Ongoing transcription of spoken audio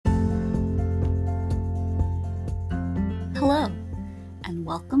Hello, and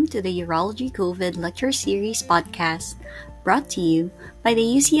welcome to the Urology COVID Lecture Series podcast brought to you by the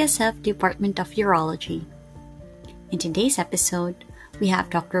UCSF Department of Urology. In today's episode, we have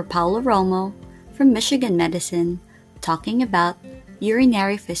Dr. Paulo Romo from Michigan Medicine talking about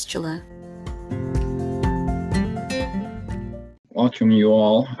urinary fistula. Welcome you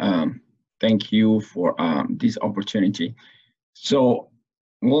all. Thank you for this opportunity. So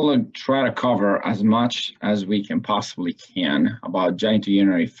we'll try to cover as much as we can possibly about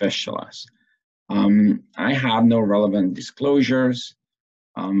genitourinary fistulas. I have no relevant disclosures.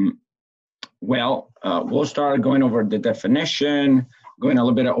 We'll start going over the definition, going a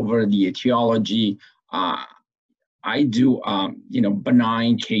little bit over the etiology. I do,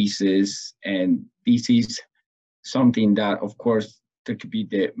 benign cases, and this is something that, of course, there could be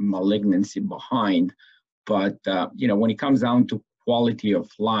the malignancy behind. But, when it comes down to quality of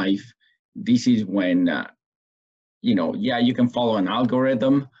life, this is when, you can follow an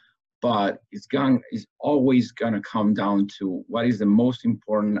algorithm, but it's always going to come down to what is the most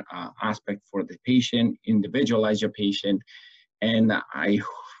important aspect for the patient, individualize your patient. And I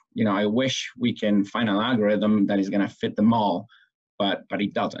wish we can find an algorithm that is going to fit them all, but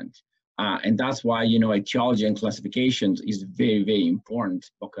it doesn't. And that's why, etiology and classifications is very, very important,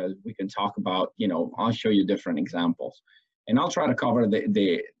 because we can talk about, I'll show you different examples. And I'll try to cover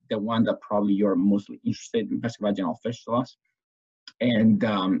the one that probably you're mostly interested in, vaginal fistulas. And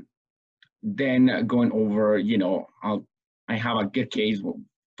then going over, I have a good case.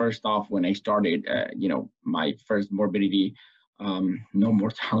 First off, when I started, my first morbidity, no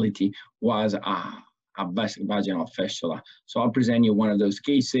mortality, was a vaginal fistula. So I'll present you one of those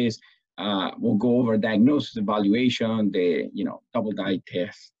cases. We'll go over diagnosis, evaluation, the double dye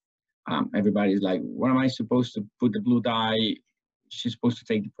test. Everybody's like, what am I supposed to put the blue dye? She's supposed to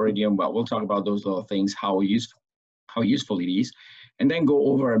take the pyridium. Well, we'll talk about those little things, how useful it is, and then go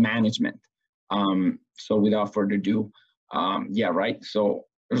over management. So without further ado, so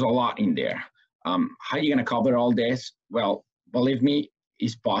there's a lot in there. How are you going to cover all this? Well, believe me,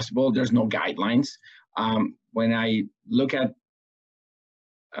 it's possible. There's no guidelines. When I look at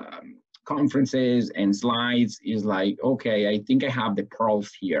conferences and slides, is like, okay, I think I have the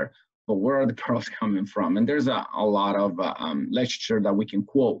pearls here, but where are the pearls coming from? And there's a lot of literature that we can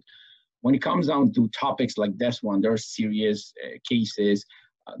quote. When it comes down to topics like this one, there are serious cases.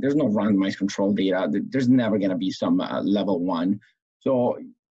 There's no randomized control data. There's never going to be some level one. So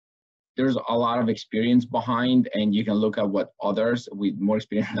there's a lot of experience behind, and you can look at what others with more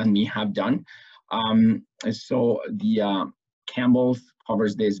experience than me have done. So the Campbell's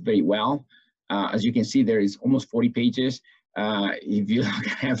covers this very well. As you can see, there is almost 40 pages. If you look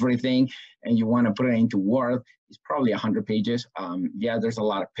at everything and you want to put it into Word, it's probably 100 pages. There's a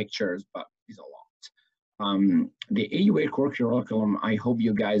lot of pictures, but it's a lot. The AUA core curriculum, I hope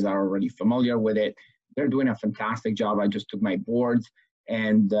you guys are already familiar with it. They're doing a fantastic job. I just took my boards,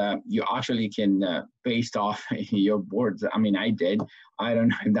 and you actually can, based off your boards, I did. I don't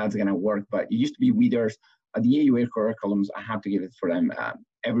know if that's going to work, but it used to be readers. The AUA curriculums, I have to give it for them.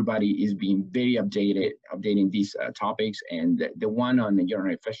 Everybody is being very updating these topics, and the one on the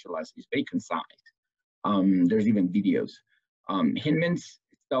urinary fistulas is very concise. There's even videos. Hinman's is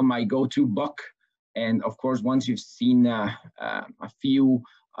still my go-to book, and of course, once you've seen a few,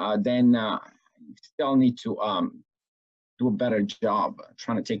 then you still need to do a better job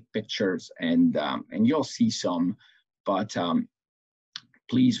trying to take pictures, and you'll see some, but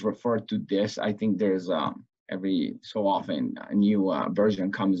please refer to this. I think there's every so often a new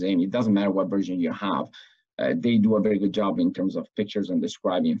version comes in. It doesn't matter what version you have. They do a very good job in terms of pictures and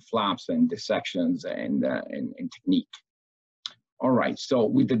describing flaps and dissections and technique. All right, so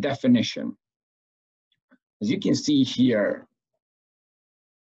with the definition, as you can see here,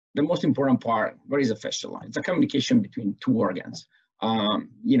 the most important part, what is a fistula? It's a communication between two organs.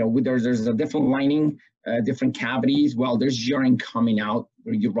 There's a different lining, different cavities. Well, there's urine coming out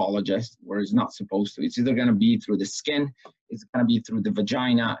for urologists where it's not supposed to. It's either going to be through the skin, it's going to be through the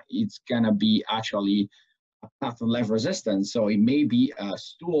vagina, it's going to be actually a path of left resistance. So it may be a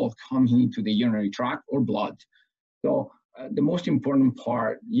stool coming into the urinary tract or blood. So the most important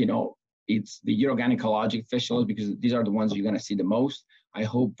part, it's the urogynecologic fistulas, because these are the ones you're going to see the most. I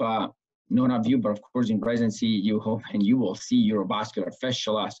hope none of you, but of course in residency, you hope and you will see urovascular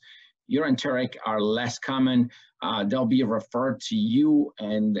fistulas. Uroenteric are less common. They'll be referred to you,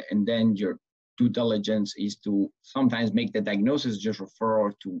 and then your due diligence is to sometimes make the diagnosis, just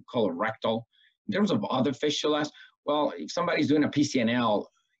refer to colorectal. In terms of other fistulas, well, if somebody's doing a PCNL,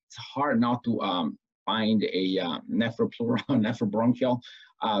 it's hard not to find a nephropleural, nephrobronchial.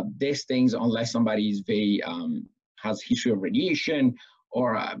 These things, unless somebody is very has history of radiation,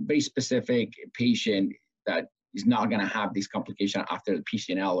 or a very specific patient that is not going to have this complication after the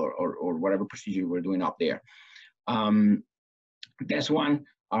PCNL or whatever procedure we're doing up there. This one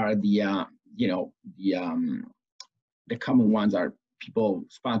are the common ones are people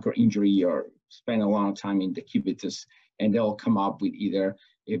spinal cord injury or spend a lot of time in decubitus, and they'll come up with either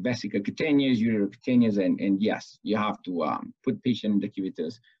a vesicocutaneous, uterocutaneous, and yes, you have to put patient in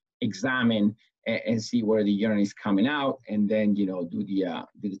decubitus, examine and see where the urine is coming out, and then do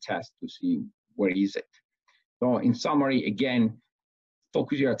the test to see where is it. So in summary, again,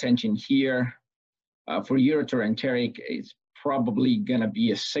 focus your attention here. For ureteroenteric, it's probably going to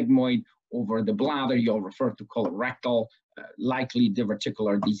be a sigmoid over the bladder. You'll refer to colorectal, likely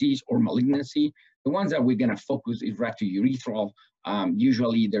diverticular disease or malignancy. The ones that we're going to focus is rectourethral.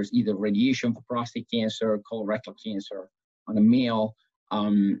 Usually there's either radiation for prostate cancer, colorectal cancer on a male.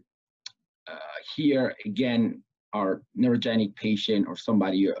 Here, again, our neurogenic patient or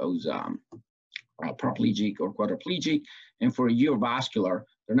somebody who's paraplegic or quadriplegic. And for urovascular,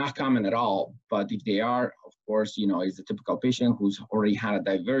 they're not common at all, but if they are, of course, is the typical patient who's already had a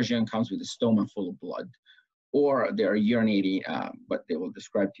diversion, comes with a stoma full of blood, or they're urinating, but they will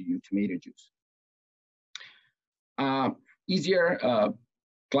describe to you tomato juice. Easier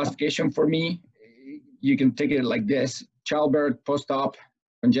classification for me, you can take it like this: childbirth, post-op,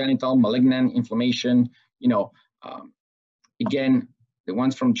 congenital, malignant, inflammation. Again, the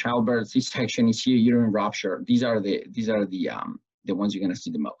ones from childbirth, C-section, is here, uterine rupture. These are the ones you're going to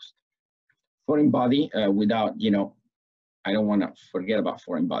see the most. Foreign body, without, I don't want to forget about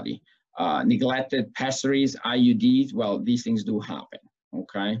foreign body. Neglected pessaries, IUDs, well, these things do happen,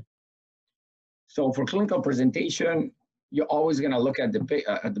 okay? So for clinical presentation, you're always going to look at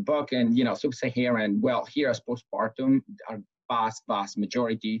the book and, sub-Saharan, well, here as postpartum, our vast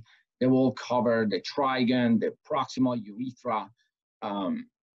majority, they will cover the trigon, the proximal urethra.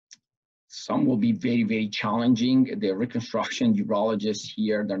 Some will be very, very challenging. The reconstruction urologists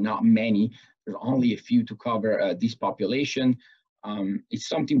here, there are not many. There's only a few to cover this population. It's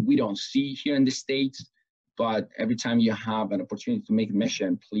something we don't see here in the States, but every time you have an opportunity to make a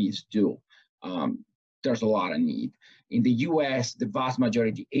mission, please do. There's a lot of need. In the US, the vast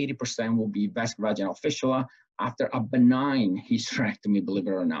majority, 80% will be vaginal fistula after a benign hysterectomy, believe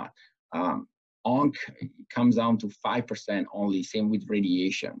it or not. ONC comes down to 5% only, same with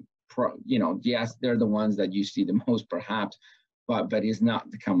radiation. Yes, they're the ones that you see the most perhaps, but it's not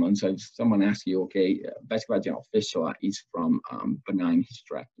the common. So if someone asks you, okay, vaginal fistula is from benign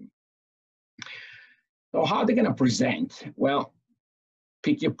hysterectomy. So how are they gonna present? Well,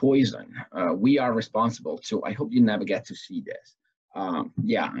 pick your poison. We are responsible too. I hope you never get to see this.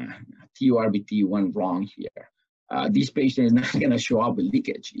 TURBT went wrong here. This patient is not going to show up with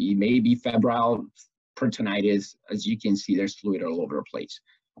leakage. It may be febrile peritonitis. As you can see, there's fluid all over the place.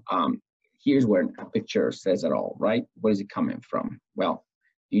 Here's where a picture says it all, right? Where is it coming from? Well,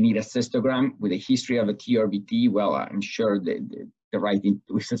 you need a cystogram with a history of a TURBT. Well, I'm sure the right thing to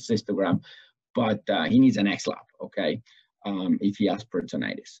do is a cystogram, but he needs an XLAP, okay, if he has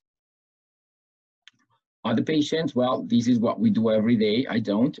peritonitis. Other patients, well, this is what we do every day. I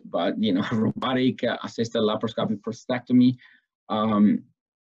don't, but robotic assisted laparoscopic prostatectomy.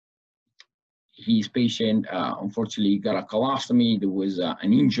 His patient unfortunately got a colostomy. There was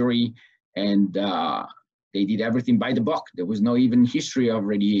an injury, and they did everything by the book. There was no even history of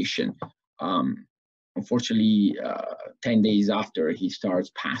radiation. Unfortunately, 10 days after, he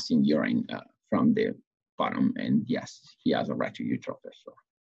starts passing urine from the bottom, and yes, he has a rectourethral fistula.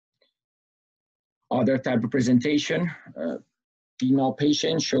 Other type of presentation, female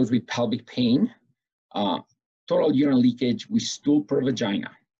patient shows with pelvic pain, total urine leakage with stool per vagina.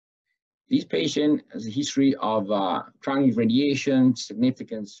 This patient has a history of chronic radiation,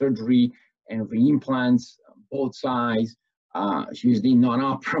 significant surgery, and reimplants, both sides. She was deemed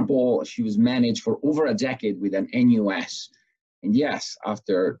non-operable. She was managed for over a decade with an NUS. And yes,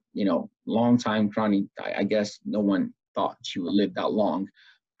 after long time chronic, I guess no one thought she would live that long,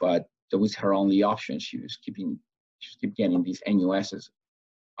 but that was her only option. She kept getting these NUSs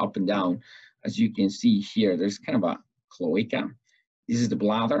up and down. As you can see here, there's kind of a cloaca. This is the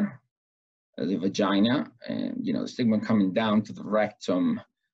bladder, the vagina, and the stigma coming down to the rectum,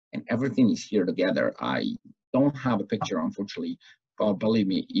 and everything is here together. I don't have a picture, unfortunately, but believe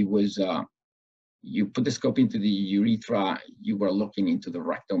me, it was, you put the scope into the urethra, you were looking into the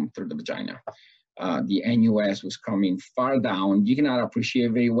rectum through the vagina. The NUS was coming far down. You cannot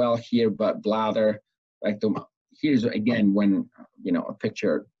appreciate very well here, but bladder, rectum. Here's again when a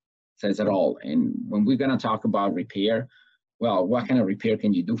picture says it all. And when we're going to talk about repair, well, what kind of repair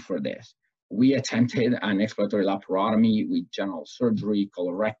can you do for this? We attempted an exploratory laparotomy with general surgery,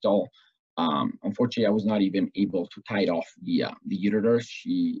 colorectal. Unfortunately, I was not even able to tie off the ureter.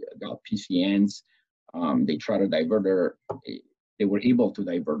 She got PCNs. They tried to divert her. They were able to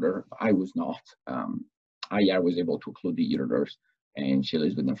divert her. I was not. I was able to occlude the ureters, and she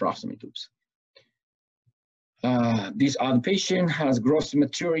lives with nephrostomy tubes. This other patient has gross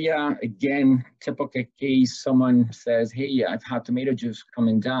hematuria. Again, typical case, someone says, hey, I've had tomato juice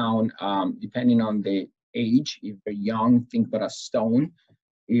coming down. Depending on the age, if they're young, think about a stone.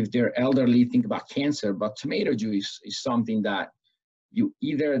 If they're elderly, think about cancer. But tomato juice is something that you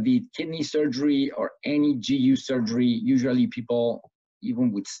either did kidney surgery or any GU surgery. Usually people,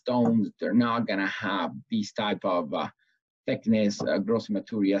 even with stones, they're not gonna have this type of thickness, gross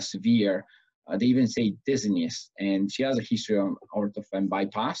hematuria, severe. They even say dizziness, and she has a history of orthofen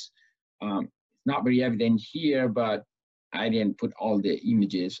bypass. It's not very evident here, but I didn't put all the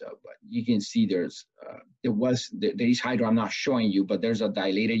images, but you can see there is hydro. I'm not showing you, but there's a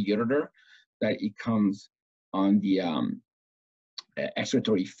dilated ureter that it comes on the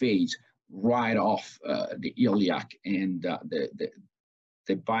excretory phase right off the iliac and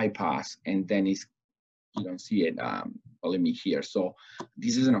the bypass, and then you don't see it, believe me, here. So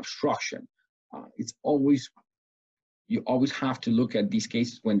this is an obstruction. You always have to look at these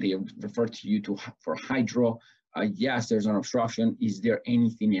cases when they refer to you for hydro. Yes, there's an obstruction. Is there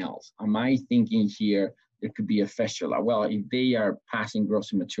anything else? Am I thinking here there could be a fistula? Well, if they are passing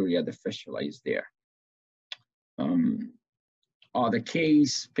gross hematuria, the fistula is there. The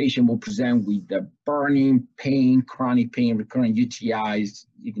case, patient will present with the burning pain, chronic pain, recurrent UTIs.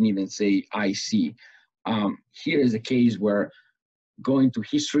 You can even say IC. Here is a case where going to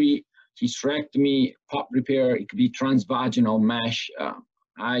history, hysterectomy, pop repair, it could be transvaginal mesh.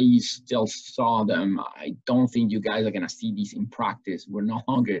 I still saw them. I don't think you guys are gonna see these in practice. We're no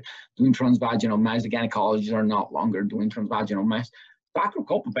longer doing transvaginal mesh. The gynecologists are no longer doing transvaginal mesh.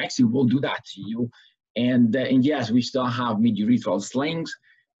 Sacrocolpopexy will do that to you. And yes, we still have midurethral slings.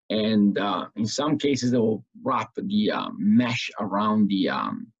 And in some cases, they will wrap the mesh around the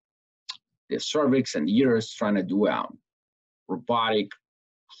cervix and the uterus, trying to do a robotic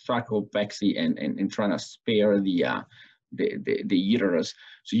sacropexy and trying to spare the uterus.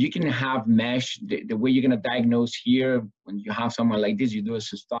 So you can have mesh. The way you're going to diagnose here, when you have someone like this, you do a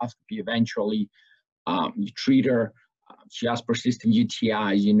cystoscopy eventually. You treat her. She has persistent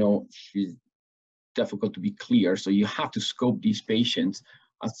UTIs. You know, she's difficult to be clear. So you have to scope these patients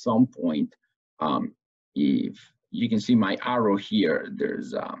at some point. If you can see my arrow here,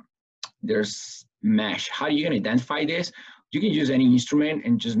 there's mesh. How are you going to identify this? You can use any instrument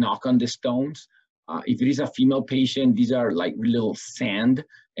and just knock on the stones. If it is a female patient, these are like little sand,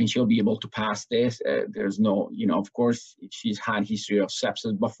 and she'll be able to pass this. There's no, of course, if she's had history of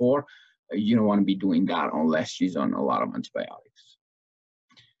sepsis before, you don't want to be doing that unless she's on a lot of antibiotics.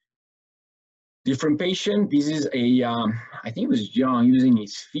 Different patient. This is a, I think he was young, he was in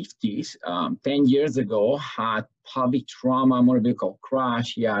his 50s, 10 years ago, had pelvic trauma, motor vehicle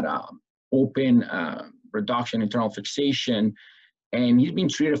crash. He had open reduction, internal fixation, and he's been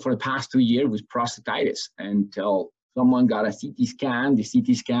treated for the past 2 years with prostatitis until someone got a CT scan. The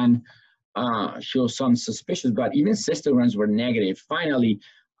CT scan shows some suspicious, but even cystograms were negative. Finally,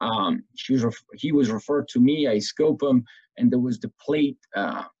 he was referred to me. I scope him, and there was the plate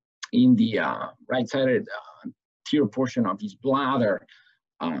in the right-sided anterior portion of his bladder.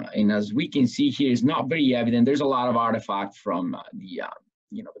 And as we can see here, it's not very evident. There's a lot of artifact from the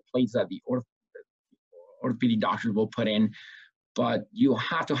plates that the orthopedic doctors will put in, but you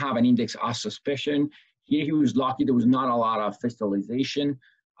have to have an index of suspicion. Here he was lucky there was not a lot of fistulization.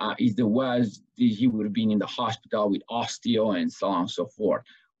 If there was, he would have been in the hospital with osteo and so on and so forth.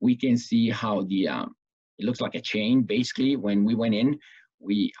 We can see how the, it looks like a chain. Basically, when we went in,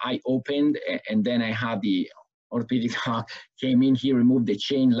 I opened, and then I had the orthopedic doc came in, he removed the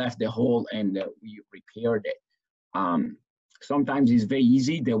chain, left the hole, and we repaired it. Sometimes it's very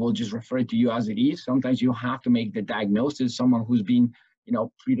easy. They will just refer it to you as it is. Sometimes you have to make the diagnosis, someone who's been,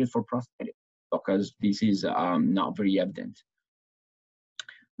 treated for prostatitis, because this is not very evident.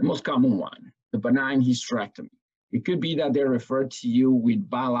 The most common one, the benign hysterectomy. It could be that they're referred to you with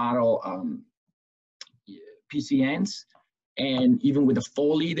bilateral PCNs, and even with a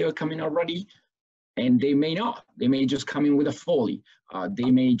Foley, they're coming already, and they may not. They may just come in with a Foley. They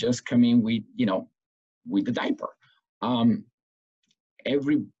may just come in with, with the diaper.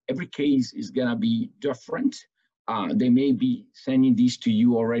 Every case is gonna be different. They may be sending these to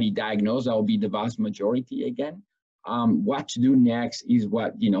you already diagnosed. That will be the vast majority again. What to do next is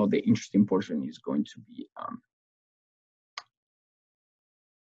what, the interesting portion is going to be.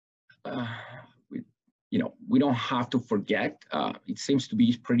 we, we don't have to forget. It seems to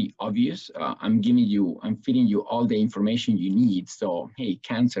be pretty obvious. I'm feeding you all the information you need. So, hey,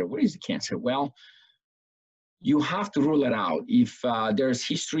 cancer, what is cancer? Well, you have to rule it out. If there's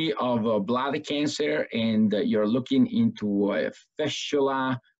history of bladder cancer and you're looking into a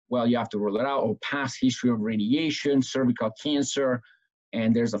fistula, well, you have to rule it out. Or past history of radiation, cervical cancer,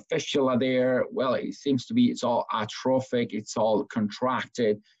 and there's a fistula there. Well, it seems to be it's all atrophic, it's all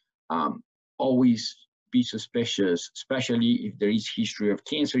contracted. Always be suspicious, especially if there is history of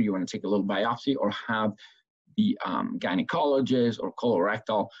cancer. You want to take a little biopsy or have the gynecologist or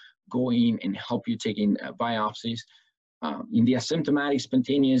colorectal go in and help you taking biopsies. In the asymptomatic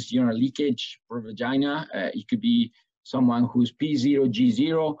spontaneous urinary leakage per vagina, it could be someone who's P0,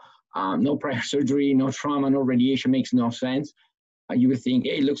 G0, no prior surgery, no trauma, no radiation, makes no sense. You would think,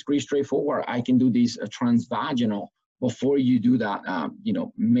 hey, it looks pretty straightforward. I can do this transvaginal. Before you do that,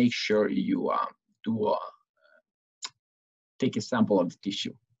 make sure you take a sample of the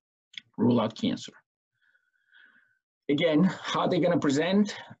tissue, rule out cancer. Again, how they're going to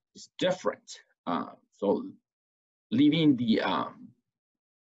present is different. So leaving the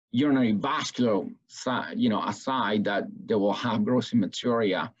urinary vascular side, aside, that they will have gross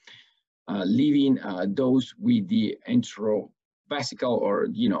hematuria, leaving those with the intravesical or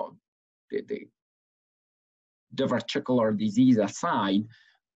the diverticular disease aside,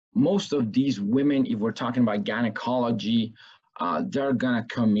 most of these women, if we're talking about gynecology, they're gonna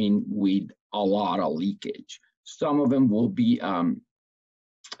come in with a lot of leakage. Some of them will be,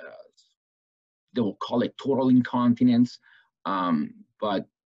 they will call it total incontinence, but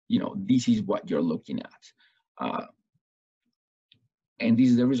this is what you're looking at. And this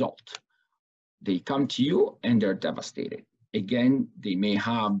is the result. They come to you and they're devastated. Again, they may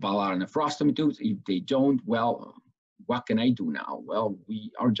have bilateral nephrostomy tubes. If they don't, well, what can I do now? Well,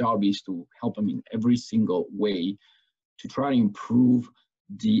 our job is to help them in every single way to try to improve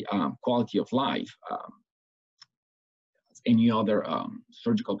the quality of life. Any other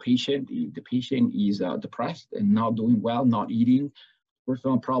surgical patient, if the patient is depressed and not doing well, not eating,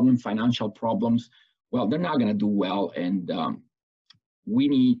 personal problems, financial problems, well, they're not going to do well. And we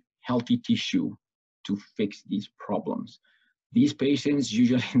need healthy tissue to fix these problems. These patients,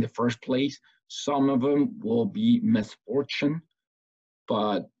 usually in the first place, some of them will be misfortune,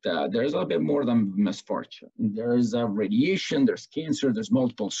 but there's a little bit more than misfortune. There's radiation, there's cancer, there's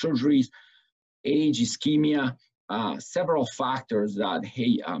multiple surgeries, age, ischemia, several factors that,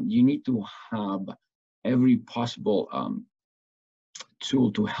 hey, you need to have every possible tool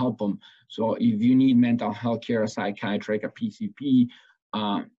to help them. So if you need mental health care, a psychiatric, a PCP,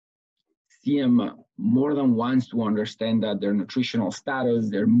 see them more than once to understand that their nutritional status,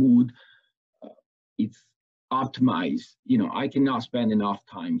 their mood, it's optimized. I cannot spend enough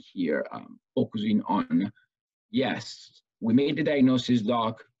time here focusing on, yes, we made the diagnosis,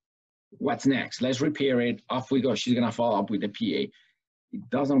 doc, what's next? Let's repair it, off we go. She's gonna follow up with the PA. It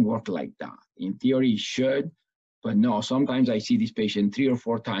doesn't work like that. In theory, it should, but no, sometimes I see this patient 3 or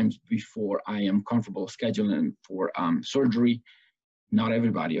 4 times before I am comfortable scheduling for surgery. Not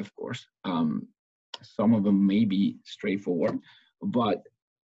everybody, of course. Some of them may be straightforward, but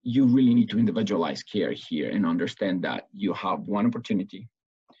you really need to individualize care here and understand that you have one opportunity,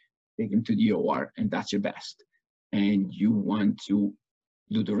 take them to the OR, and that's your best. And you want to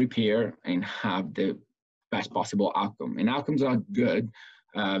do the repair and have the best possible outcome. And outcomes are good.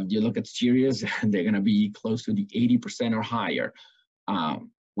 You look at serious, they're going to be close to the 80% or higher.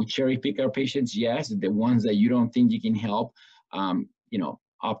 We cherry pick our patients, yes. The ones that you don't think you can help,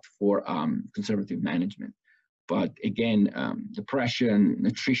 opt for conservative management. But again, depression,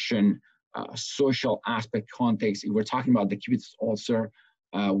 nutrition, social aspect, context, if we're talking about the cubitus ulcer,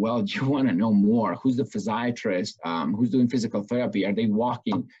 well, you want to know more. Who's the physiatrist? Who's doing physical therapy? Are they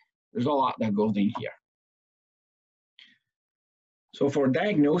walking? There's a lot that goes in here. So for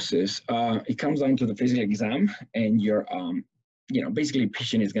diagnosis, it comes down to the physical exam, and your, basically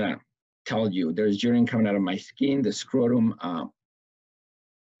patient is going to tell you there's urine coming out of my skin, the scrotum,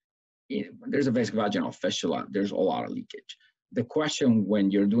 there's a vaginal fistula, there's a lot of leakage. The question when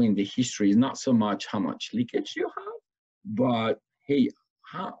you're doing the history is not so much how much leakage you have, but hey,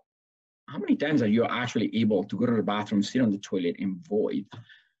 how many times are you actually able to go to the bathroom, sit on the toilet, and void?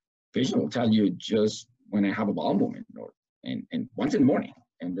 Patient will tell you just when I have a bowel movement, and once in the morning,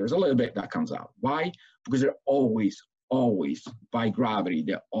 and there's a little bit that comes out. Why? Because they're always, by gravity,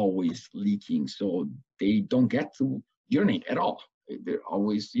 they're always leaking, so they don't get to urinate at all. They're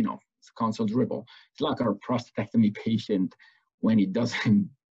always, it's a constant dribble. It's like our prostatectomy patient when it doesn't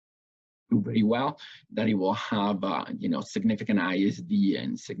do very well, that it will have, significant ISD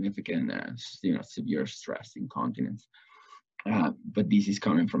and significant, severe stress incontinence. But this is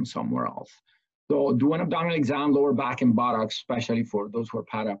coming from somewhere else. So do an abdominal exam, lower back and buttocks, especially for those who are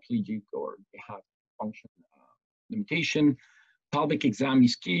paraplegic or they have function limitation. Pelvic exam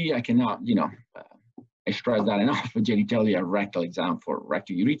is key. I cannot, I stress that enough. Genitalia rectal exam for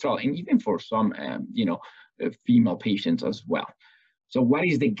rectourethral, and even for some, female patients as well. So what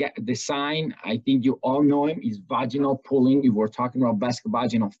is the sign? I think you all know him, is vaginal pulling. If we're talking about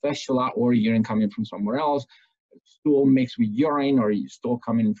vesicovaginal fistula or urine coming from somewhere else, stool mixed with urine, or stool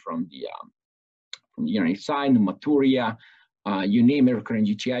coming from the urinary side, hematuria, you name it, recurrent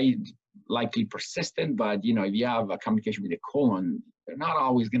UTI, likely persistent, but if you have a complication with the colon, they're not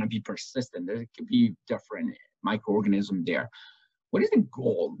always going to be persistent. There could be different microorganisms there. What is the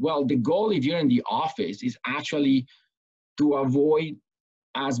goal? Well, the goal, if you're in the office, is actually to avoid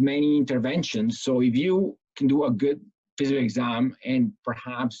as many interventions. So if you can do a good physical exam and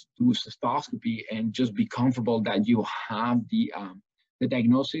perhaps do a cystoscopy and just be comfortable that you have the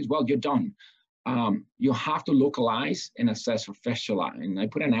diagnosis, well, you're done. You have to localize and assess for fistula, and I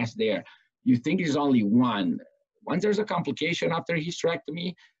put an S there. You think there's only one. Once there's a complication after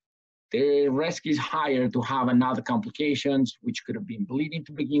hysterectomy, the risk is higher to have another complications, which could have been bleeding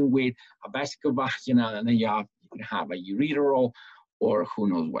to begin with, a vesicovaginal, and then you can have a ureteral, or who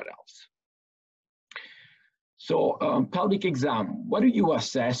knows what else. So pelvic exam, what do you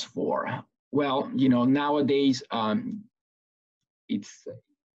assess for? Well, nowadays, it's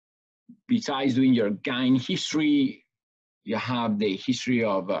besides doing your gyne history, you have the history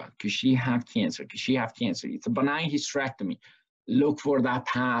of, could she have cancer? Could she have cancer? It's a benign hysterectomy. Look for that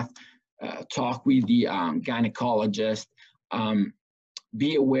path. Talk with the gynecologist.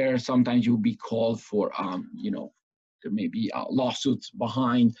 Be aware sometimes you'll be called for, there may be lawsuits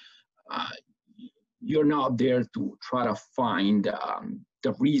behind. You're not there to try to find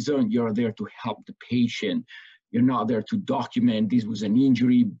the reason. You're there to help the patient. You're not there to document this was an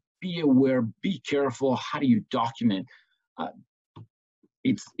injury. Be aware, be careful. How do you document?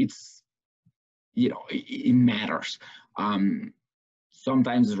 It matters.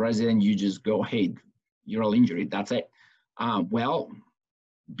 Sometimes as a resident, you just go, hey, ural injury, that's it. Well,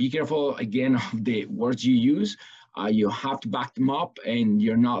 be careful again of the words you use. You have to back them up, and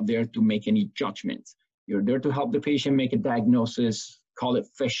you're not there to make any judgments. You're there to help the patient make a diagnosis, call it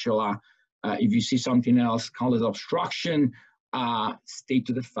fistula. If you see something else, call it obstruction. Stay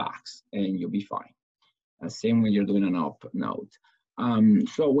to the facts, and you'll be fine. Same when you're doing an up note.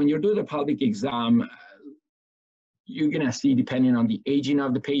 So when you're doing the pelvic exam, you're gonna see, depending on the aging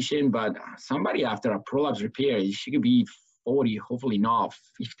of the patient, but somebody after a prolapse repair, she could be 40, hopefully not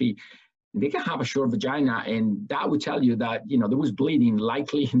 50. They can have a short vagina, and that would tell you that there was bleeding.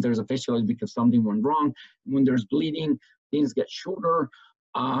 Likely there's a fistula because something went wrong. When there's bleeding, things get shorter.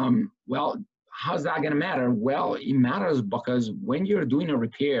 Well, how's that going to matter? Well, it matters because when you're doing a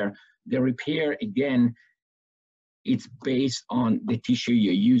repair, the repair, again, it's based on the tissue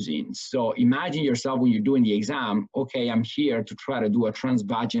you're using. So imagine yourself when you're doing the exam, okay, I'm here to try to do a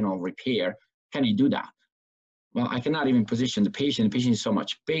transvaginal repair. Can you do that? Well, I cannot even position the patient. The patient is in so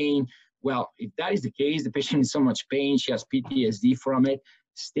much pain. Well, if that is the case, the patient is in so much pain, she has PTSD from it,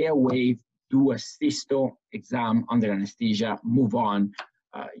 stay away, do a cysto exam under anesthesia, move on.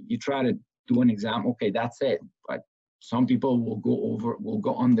 You try to do an exam, okay, that's it. But some people will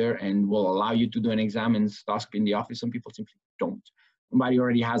go under and will allow you to do an exam and cystoscopy in the office. Some people simply don't. Somebody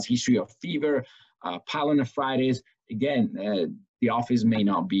already has history of fever, pyelonephritis. Again, the office may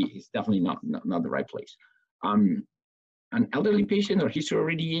not be, it's definitely not the right place. An elderly patient or history of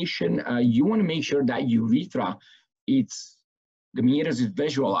radiation, you want to make sure that urethra, the meatus is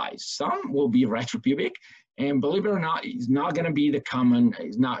visualized. Some will be retropubic, and believe it or not, it's not going to be the common.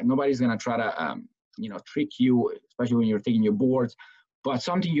 Nobody's going to try to trick you, especially when you're taking your boards. But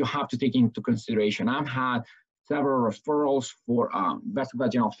something you have to take into consideration. I've had several referrals for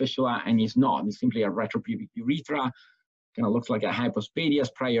vesicovaginal fistula, and it's not. It's simply a retropubic urethra. Kind of looks like a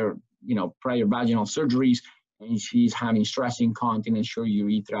hypospadias prior vaginal surgeries, and she's having stress incontinence. Sure,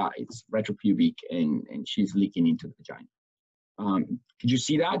 urethra, it's retropubic, and she's leaking into the vagina. Could you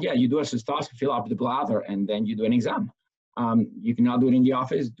see that? Yeah, you do a cystoscopy, fill up the bladder, and then you do an exam. You cannot do it in the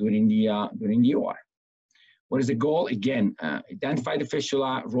office, do it in the OR. What is the goal? Again, identify the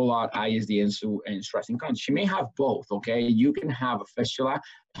fistula, rule out ISD and stress incontinence. She may have both, okay? You can have a fistula,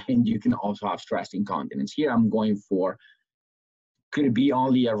 and you can also have stress incontinence. Here I'm going for, could it be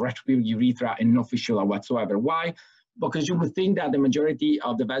only a retropubic urethra and no fistula whatsoever? Why? Because you would think that the majority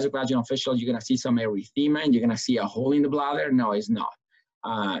of the vesicovaginal fistula, you're going to see some erythema and you're going to see a hole in the bladder. No, it's not.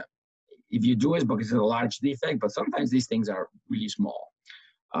 if you do it because it's a large defect, but sometimes these things are really small.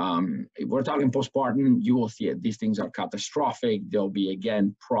 If we're talking postpartum, you will see it. These things are catastrophic. They'll be,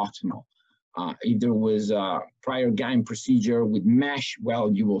 again, proximal. If there was a prior GYN procedure with mesh,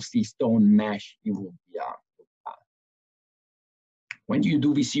 well, you will see stone mesh. You will be, when you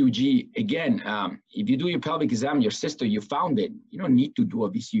do VCUG, again, if you do your pelvic exam, your sister, you found it, you don't need to do a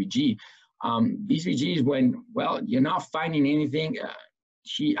VCUG. VCUG is when, well, you're not finding anything.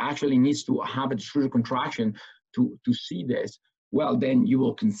 She actually needs to have a distributed contraction to see this. Well, then you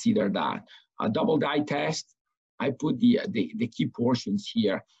will consider that. A double dye test, I put the key portions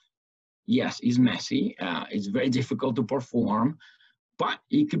here. Yes, it's messy. It's very difficult to perform, but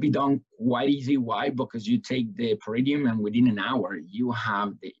it could be done quite easy. Why? Because you take the peridium and within an hour, you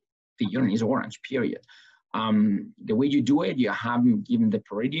have the urine is orange, period. The way you do it, you have them given the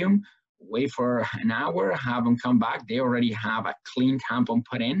peridium, wait for an hour, have them come back. They already have a clean tampon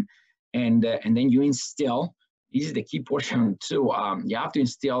put in, and then you instill. This is the key portion too. You have to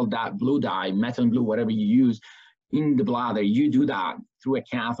instill that blue dye, methylene blue, whatever you use, in the bladder. You do that through a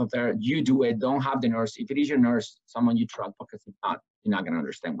catheter. You do it. Don't have the nurse. If it is your nurse, someone you trust, because if not, you're not going to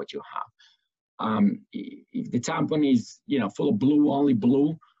understand what you have. If the tampon is, full of blue, only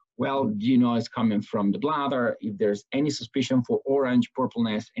blue, well, it's coming from the bladder. If there's any suspicion for orange,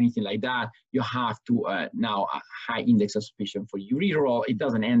 purpleness, anything like that, you have to now a high index of suspicion for ureteral. It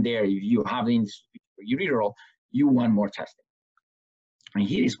doesn't end there. If you have the index for ureteral, you want more testing. And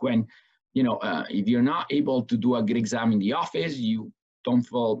here is when, if you're not able to do a good exam in the office, you don't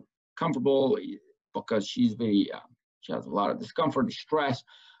feel comfortable because she has a lot of discomfort, stress.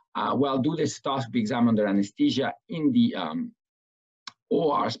 Well, do the cystoscopy exam under anesthesia in the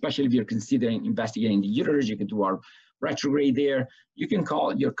OR, especially if you're considering investigating the uterus. You can do our retrograde there. You can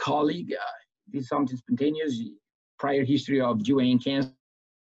call your colleague. This is something spontaneous, prior history of GYN cancer.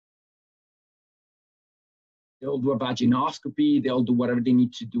 They'll do a vaginoscopy. They'll do whatever they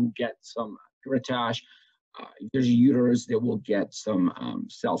need to do, get some curettage. If there's a uterus, they will get some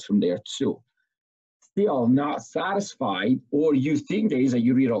cells from there too. Still not satisfied, or you think there is a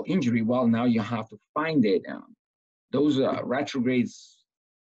ureteral injury, well, now you have to find it. Those retrogrades,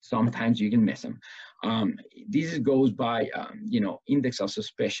 sometimes you can miss them. This goes by, index of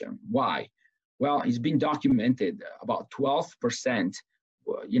suspicion. Why? Well, it's been documented about 12%,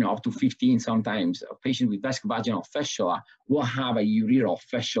 up to 15 sometimes, a patient with vesicovaginal fistula will have a ureteral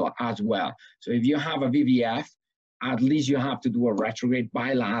fistula as well. So if you have a VVF, at least you have to do a retrograde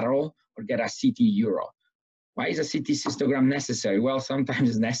bilateral or get a CT uro. Why is a CT cystogram necessary? Well, sometimes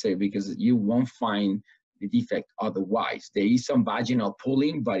it's necessary because you won't find the defect otherwise. There is some vaginal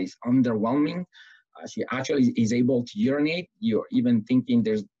pulling, but it's underwhelming. She actually is able to urinate. You're even thinking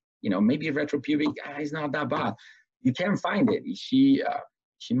there's, maybe retropubic, it's not that bad. You can't find it. Is she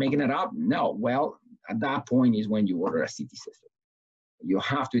making it up? No. Well, at that point is when you order a CT system. You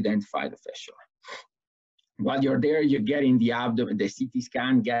have to identify the fistula. While you're there, you're getting the abdomen, the CT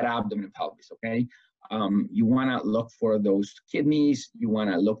scan, get abdomen and pelvis, okay? You want to look for those kidneys. You want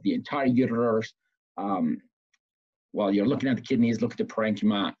to look the entire uterus. While you're looking at the kidneys, look at the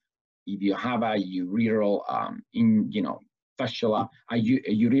parenchyma. If you have a ureteral, fistula, a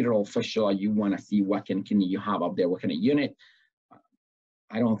ureteral fistula, you want to see what kind of kidney you have up there, what kind of unit.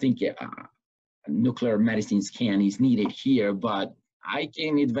 I don't think nuclear medicine scan is needed here, but I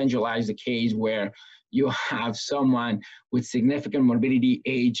can evangelize a case where you have someone with significant morbidity,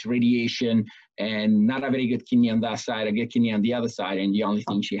 age, radiation, and not a very good kidney on that side, a good kidney on the other side, and the only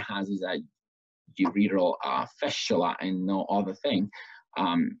thing she has is a ureteral fistula and no other thing.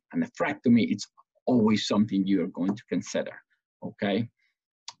 A nephrectomy, it's always something you're going to consider, okay?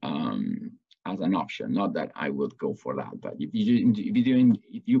 As an option, not that I would go for that, but if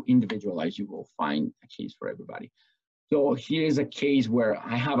you individualize, you will find a case for everybody. So here's a case where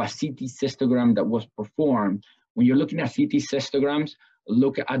I have a CT cystogram that was performed. When you're looking at CT cystograms,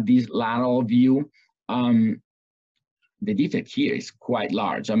 look at this lateral view. The defect here is quite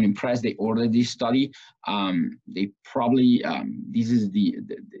large. I'm impressed they ordered this study. They probably, this is the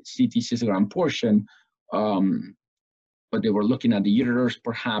CT cystogram portion, but they were looking at the uterus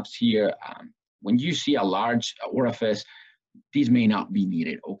perhaps here. When you see a large orifice, this may not be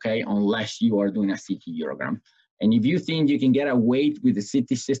needed, okay, unless you are doing a CT urogram. And if you think you can get away with the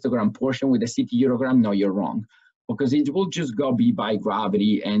CT cystogram portion with the CT urogram, no, you're wrong, because it will just go by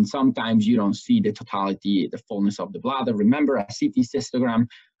gravity, and sometimes you don't see the totality, the fullness of the bladder. Remember, a CT cystogram,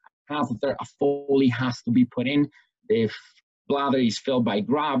 catheter, a Foley has to be put in. The bladder is filled by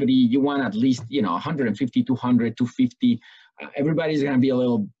gravity. You want at least, 150, 200, 250. Everybody's going to be a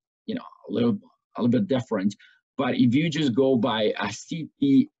little bit different. But if you just go by a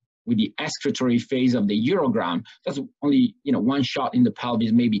CT with the excretory phase of the urogram, that's only, you know, one shot in the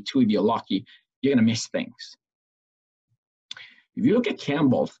pelvis, maybe two if you're lucky, you're gonna miss things. If you look at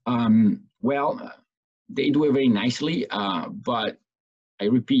Campbell's, well, they do it very nicely, but I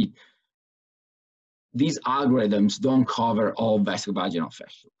repeat, these algorithms don't cover all vesicovaginal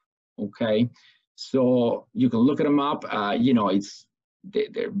fistula, okay? So you can look at them up, you know,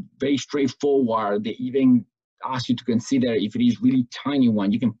 they're very straightforward. They even ask you to consider if it is really tiny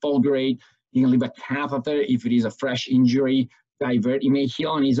one, you can fulgurate, you can leave a catheter. If it is a fresh injury, divert, it may heal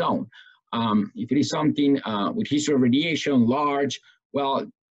on its own. If it is something with history of radiation, large, well,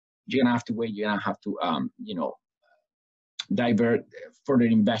 you're gonna have to wait, you're gonna have to, you know, divert, further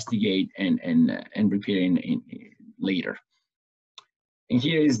investigate, and repair in later. And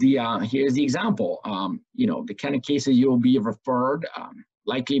here's the example. You know, the kind of cases you'll be referred.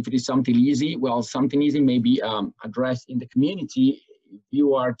 Likely, if it is something easy, well, something easy may be addressed in the community. If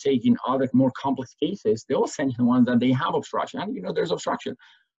you are taking other more complex cases, they will send you the ones that they have obstruction. And you know, there's obstruction.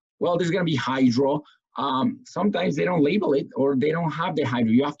 Well, there's going to be hydro. Sometimes they don't label it, or they don't have the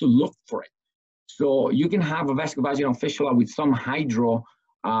hydro. You have to look for it. So you can have a vesicovaginal fistula with some hydro,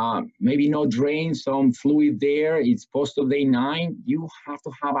 maybe no drain, some fluid there. It's post of day 9. You have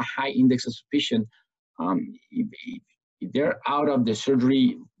to have a high index of suspicion. If they're out of the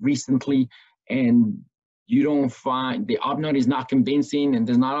surgery recently and you don't find the obnode is not convincing and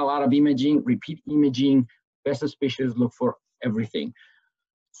there's not a lot of imaging, repeat imaging, best suspicious, look for everything.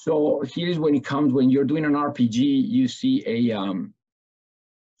 So here's when it comes, when you're doing an RPG, you see an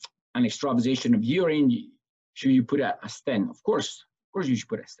extravasation of urine. Should you put a stent? Of course you should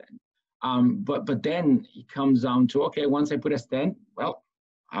put a stent. But then it comes down to, okay, once I put a stent, well,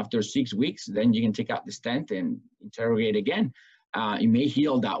 after 6 weeks, then you can take out the stent and interrogate again. It may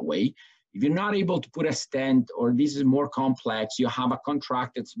heal that way. If you're not able to put a stent, or this is more complex, you have a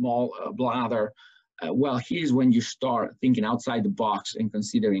contracted small bladder, well, here's when you start thinking outside the box and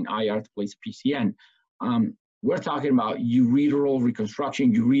considering IR to place PCN. We're talking about ureteral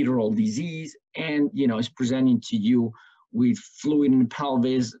reconstruction, ureteral disease, and you know, it's presenting to you with fluid in the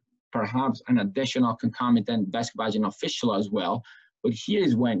pelvis, perhaps an additional concomitant vesicovaginal fistula as well. But here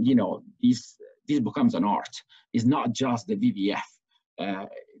is when, you know, this becomes an art. It's not just the VVF.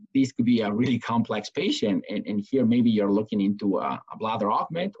 This could be a really complex patient, and here maybe you're looking into a bladder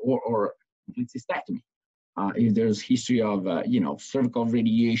augment or complete cystectomy. If there's history of, you know, cervical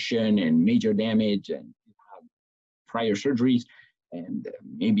radiation and major damage and prior surgeries, and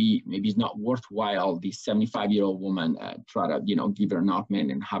maybe it's not worthwhile this 75-year-old woman try to, you know, give her an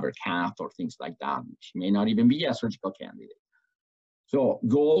augment and have her cath or things like that. She may not even be a surgical candidate. So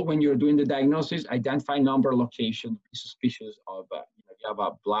goal when you're doing the diagnosis, identify number, location, be suspicious of, you know, if you have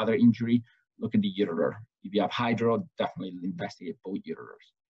a bladder injury, look at the ureter. If you have hydro, definitely investigate both ureters.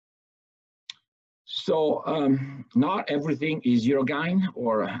 So not everything is urogyne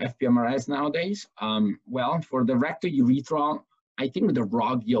or FPMRS nowadays. Well, for the rectourethral, I think with the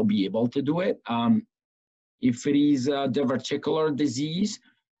ROG, you'll be able to do it. If it is diverticular disease,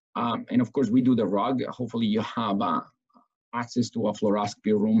 and of course we do the ROG, hopefully you have access to a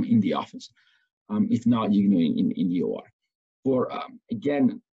fluoroscopy room in the office. If not, you can do it in the OR. For,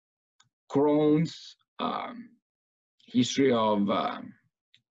 again, Crohn's, history of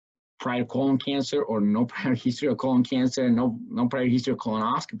prior colon cancer or no prior history of colon cancer, no prior history of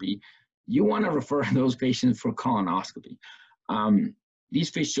colonoscopy, you want to refer those patients for colonoscopy.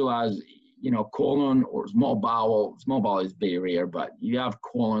 These fistulas, you know, colon or small bowel is very rare, but you have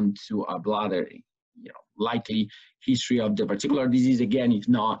colon to a bladder, you know, likely history of diverticular disease. Again, if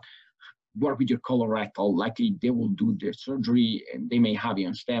not, work with your colorectal. Likely they will do their surgery and they may have you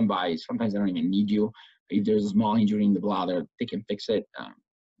on standby. Sometimes they don't even need you. If there's a small injury in the bladder, they can fix it.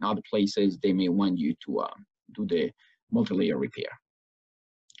 In other places, they may want you to do the multi-layer repair.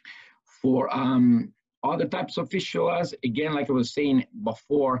 For other types of fistulas, again, like I was saying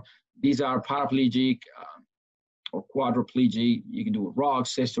before, these are paraplegic or quadriplegic. You can do a ROG,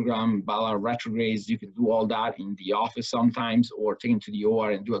 cystogram, bala retrogrades. You can do all that in the office sometimes, or take them to the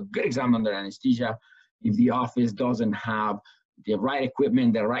OR and do a good exam under anesthesia. If the office doesn't have the right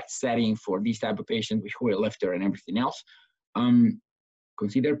equipment, the right setting for these type of patients with Hoyer lifter and everything else,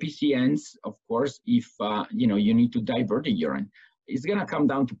 consider PCNs, of course, if you know, you need to divert the urine. It's gonna come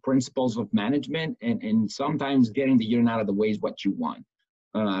down to principles of management, and sometimes getting the urine out of the way is what you want.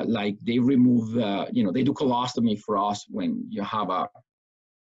 Like they remove, you know, they do colostomy for us when you have a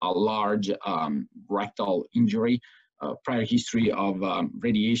large rectal injury, prior history of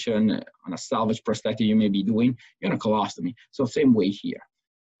radiation on a salvage prosthetic you may be doing, you're gonna colostomy. So same way here.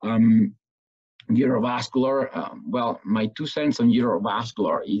 Neurovascular, well, my 2 cents on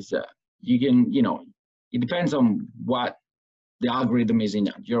neurovascular is you can, it depends on what the algorithm is in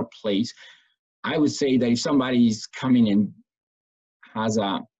your place. I would say that if somebody is coming and has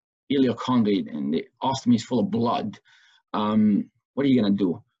a ileocondyl and the ostomy is full of blood, what are you going to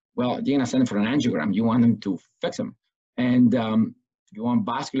do? Well, you're going to send them for an angiogram. You want them to fix them. And you want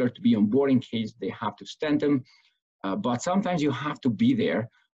vascular to be on board in case they have to stent them. But sometimes you have to be there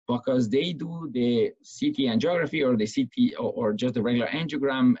because they do the CT angiography or the CT or just the regular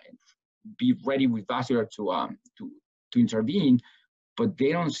angiogram, be ready with vascular to intervene, but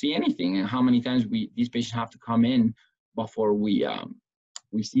they don't see anything. And how many times these patients have to come in before we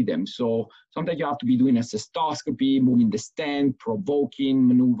see them. So sometimes you have to be doing a cystoscopy, moving the stent, provoking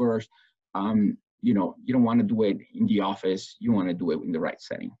maneuvers. You don't want to do it in the office. You want to do it in the right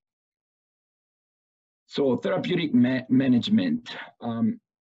setting. So therapeutic management,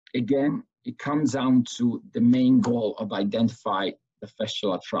 again, it comes down to the main goal of identify the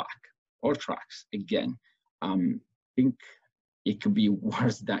fascial tract or tracts. Again, I think it could be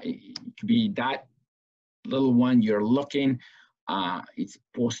worse. That it could be that little one you're looking. It's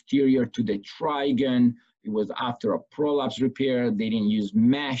posterior to the trigon. It was after a prolapse repair. They didn't use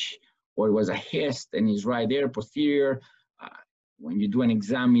mesh, or it was a hyst and it's right there posterior. When you do an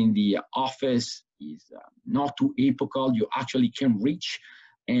exam in the office, it's not too apical. You actually can reach,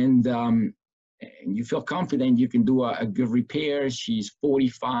 and you feel confident you can do a good repair. She's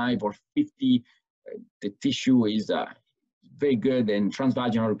 45 or 50. The tissue is very good, and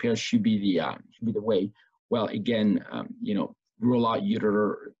transvaginal repair should be the way. Well, again, rule out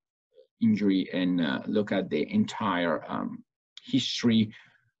uterine injury and look at the entire history.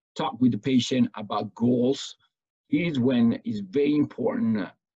 Talk with the patient about goals. Here's when it's very important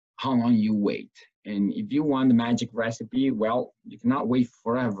how long you wait. And if you want the magic recipe, well, you cannot wait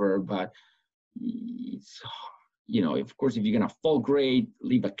forever, but it's, of course, if you're gonna fulgurate,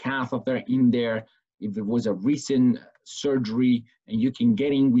 leave a catheter in there. If it was a recent surgery and you can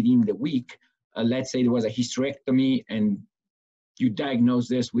get in within the week, let's say there was a hysterectomy and you diagnose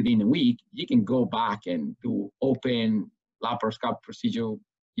this within a week, you can go back and do open laparoscopic procedure.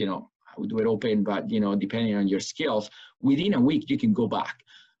 I would do it open, but depending on your skills, within a week you can go back.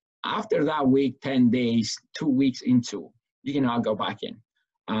 After that week, 10 days, 2 weeks into, you can now go back in.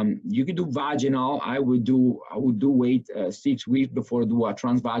 You can do vaginal. I would wait 6 weeks before do a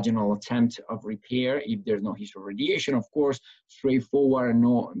transvaginal attempt of repair if there's no history of radiation, of course, straightforward,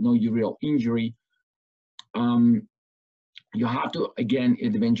 no ureal injury. You have to, again,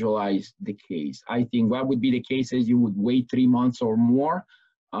 individualize the case. I think what would be the cases you would wait 3 months or more.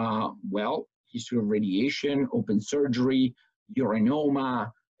 Well, history of radiation, open surgery,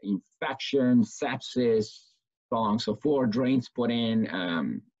 urinoma, infection, sepsis, so on and so forth, drains put in,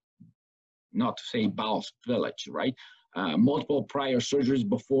 not to say bowel spillage, right? Multiple prior surgeries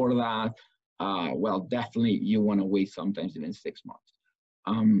before that, well, definitely you want to wait sometimes even 6 months.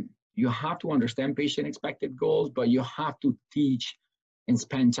 You have to understand patient expected goals, but you have to teach and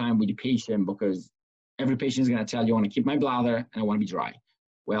spend time with the patient because every patient is going to tell you, I want to keep my bladder and I want to be dry.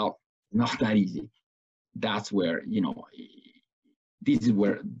 Well, not that easy. That's where, this is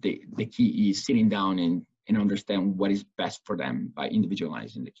where the key is sitting down and understand what is best for them by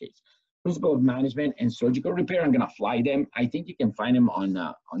individualizing the case. Principle of management and surgical repair, I'm going to fly them. I think you can find them on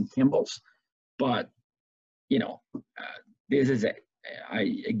Kimball's, but, this is it.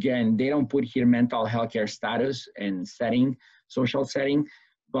 Again, they don't put here mental health care status and setting, social setting,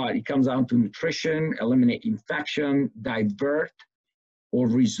 but it comes down to nutrition, eliminate infection, divert or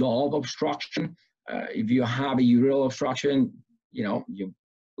resolve obstruction. If you have a ureal obstruction, you're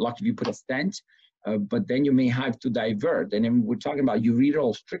lucky if you put a stent, but then you may have to divert. And then we're talking about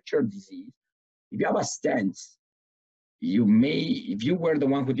ureteral stricture disease. If you have a stent, you may, if you were the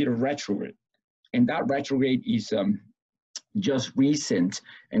one who did a retrograde, and that retrograde is just recent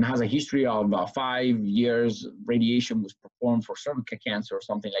and has a history of 5 years, radiation was performed for cervical cancer or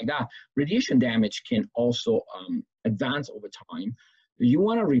something like that, radiation damage can also advance over time. You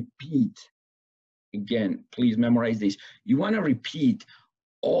want to repeat, again, please memorize this. You want to repeat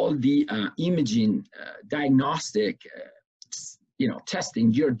all the imaging, diagnostic,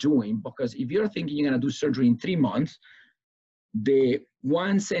 testing you're doing, because if you're thinking you're going to do surgery in 3 months, the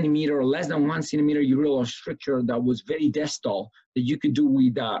 1 centimeter or less than 1 centimeter ureteral stricture that was very distal that you could do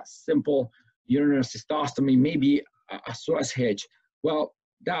with a simple urinary cystostomy, maybe a psoas hitch, well,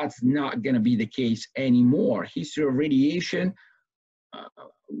 that's not going to be the case anymore. History of radiation,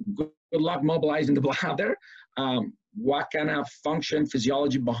 good luck mobilizing the bladder. What kind of function,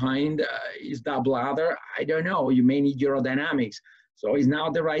 physiology behind is that bladder? I don't know. You may need urodynamics. So is now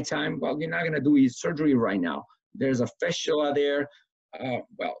the right time? Well, you're not going to do surgery right now. There's a fistula there.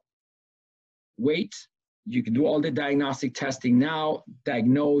 Well, wait. You can do all the diagnostic testing now,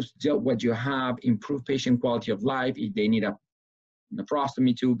 diagnose what you have, improve patient quality of life if they need a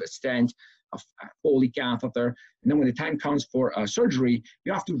nephrostomy tube, a stent, a Foley catheter. And then when the time comes for surgery,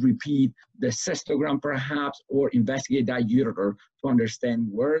 you have to repeat the cystogram perhaps, or investigate that ureter to understand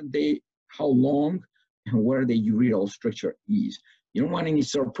how long and where the ureteral stricture is. You don't want any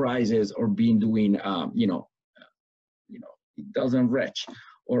surprises or doing, it doesn't reach,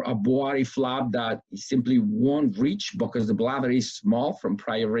 or a Boari flap that simply won't reach because the bladder is small from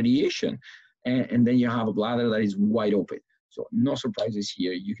prior radiation. And then you have a bladder that is wide open. So no surprises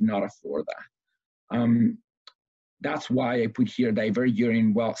here. You cannot afford that. That's why I put here divert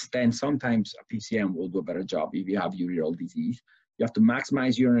urine. Well, stent, sometimes a PCM will do a better job if you have ureteral disease. You have to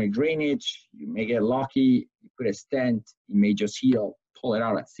maximize urinary drainage. You may get lucky. You put a stent. You may just heal, pull it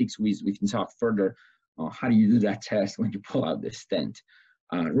out at 6 weeks. We can talk further on how do you do that test when you pull out the stent.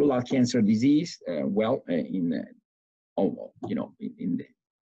 Rule out cancer disease. In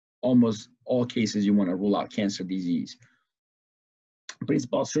almost all cases, you want to rule out cancer disease.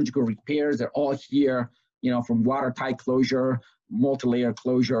 Principal surgical repairs, they're all here, from watertight closure, multi-layer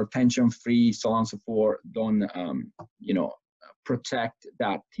closure, tension-free, so on and so forth. Don't, protect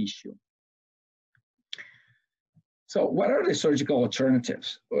that tissue. So what are the surgical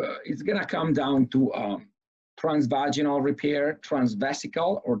alternatives? It's gonna come down to transvaginal repair,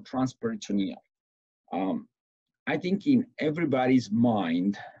 transvesical, or transperitoneal. I think in everybody's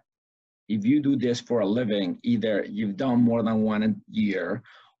mind, if you do this for a living, either you've done more than 1 year,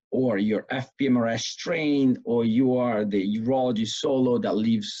 or you're FPMRS trained, or you are the urology solo that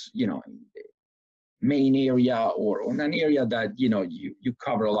lives, in the main area or in an area that, you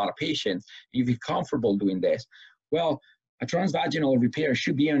cover a lot of patients, if you're comfortable doing this. Well, a transvaginal repair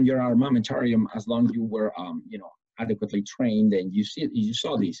should be on your armamentarium as long as you were, adequately trained and you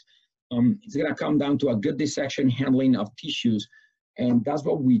saw these. It's gonna come down to a good dissection, handling of tissues, and that's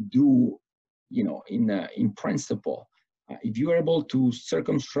what we do, in principle. If you're able to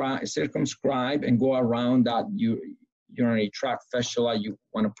circumscribe and go around that urinary tract fistula, you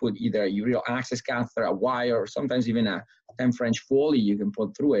want to put either a ureteral access catheter, a wire, or sometimes even a 10 French Foley you can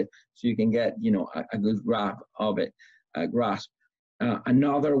put through it, so you can get, a good grasp of it.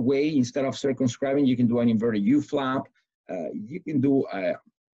 Another way, instead of circumscribing, you can do an inverted U flap. You can do,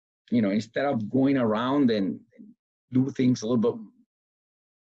 instead of going around and do things a little bit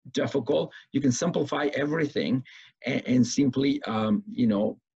difficult, you can simplify everything and simply,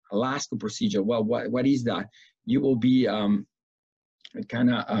 Alaska procedure. Well, what is that? You will be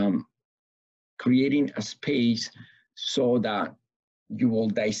creating a space so that you will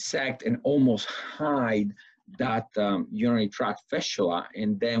dissect and almost hide that urinary tract fistula,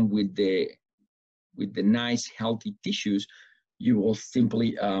 and then with the nice healthy tissues, you will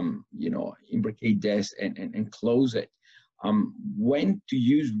simply imbricate this and close it. When to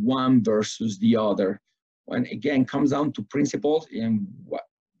use one versus the other, when again comes down to principles and what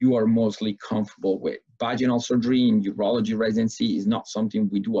you are mostly comfortable with. Vaginal surgery in urology residency is not something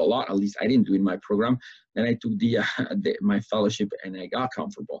we do a lot. At least I didn't do in my program. Then I took my fellowship and I got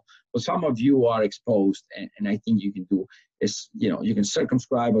comfortable. But some of you are exposed, and I think you can do is, you can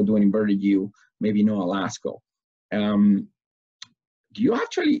circumscribe or do an inverted U, maybe no Alaska. Do you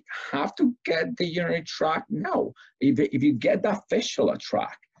actually have to get the urinary tract? No. If you get that fistula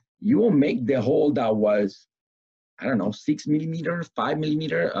tract, you will make the hole that was, 6 millimeter, 5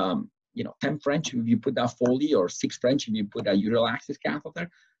 millimeter, 10 French if you put that Foley, or 6 French if you put a ureteral access catheter.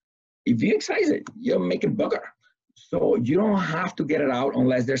 If you excise it, you'll make it bigger. So you don't have to get it out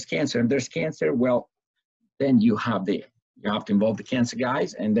unless there's cancer. If there's cancer, well, then you have to involve the cancer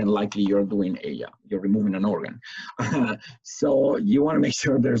guys, and then likely you're doing you're removing an organ. So you want to make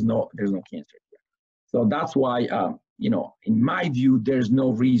sure there's no cancer here. So that's why, in my view, there's no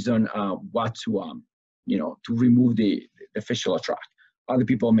reason to remove the fistula tract. Other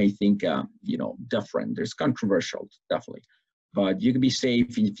people may think, different. There's controversial, definitely. But you can be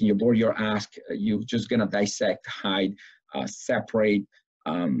safe if you board your ask. You're just gonna dissect, hide, separate.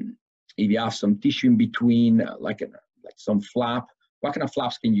 If you have some tissue in between, like some flap, what kind of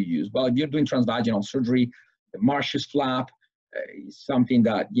flaps can you use? Well, if you're doing transvaginal surgery, the Marsh's flap is something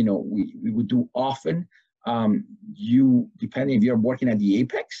that we would do often. Depending if you're working at the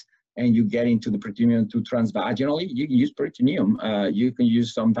apex and you get into the peritoneum to transvaginally, you can use peritoneum. You can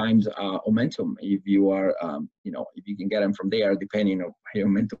use sometimes omentum if you are, if you can get them from there, depending on how your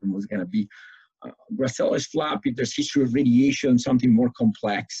omentum is going to be. Gracilis flap, if there's history of radiation, something more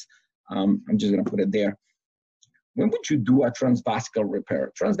complex, I'm just going to put it there. When would you do a transvascular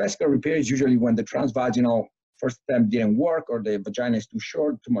repair? Transvascular repair is usually when the transvaginal first attempt didn't work, or the vagina is too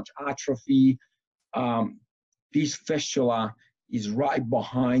short, too much atrophy. This fistula is right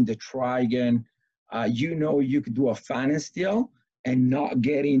behind the trigon. You could do a phalansteal and not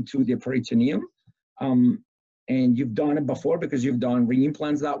get into the peritoneum. And you've done it before because you've done ring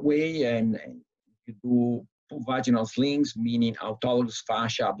implants that way, and you do vaginal slings, meaning autologous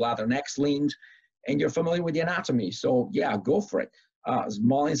fascia bladder neck slings, and you're familiar with the anatomy. So yeah, go for it.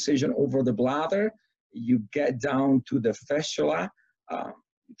 Small incision over the bladder, you get down to the fistula,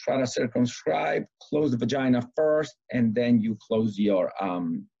 try to circumscribe, close the vagina first, and then you close your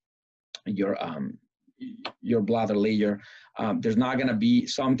bladder layer. There's not going to be,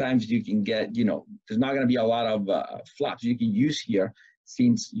 sometimes you can get, there's not going to be a lot of flaps you can use here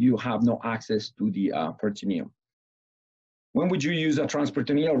since you have no access to the peritoneum. When would you use a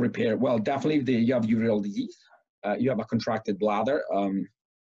transperitoneal repair? Well, definitely if you have ureteral disease, you have a contracted bladder.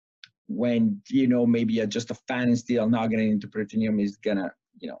 When, maybe just a phalansteal not getting into peritoneum is gonna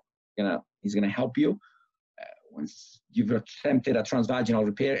help you. Once you've attempted a transvaginal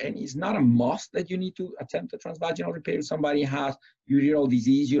repair, and it's not a must that you need to attempt a transvaginal repair. If somebody has ureteral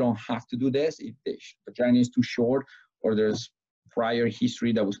disease, you don't have to do this. If the vagina is too short or there's prior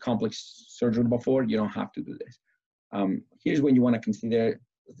history that was complex surgery before, you don't have to do this. Here's when you want to consider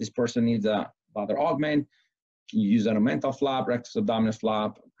this person needs a bladder augment. Can you use an omental flap, rectus abdominis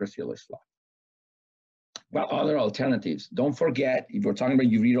flap, gracilis flap? Well, other alternatives. Don't forget, if we're talking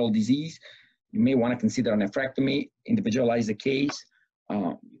about ureteral disease, you may want to consider a nephrectomy, individualize the case.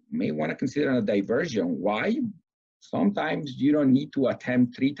 You may want to consider a diversion. Why? Sometimes you don't need to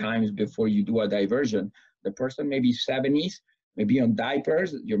attempt 3 times before you do a diversion. The person may be 70s, maybe on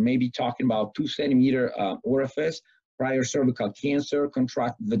diapers. You're maybe talking about 2-centimeter orifice, prior cervical cancer,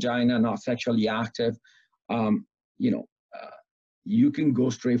 contracted vagina, not sexually active. You can go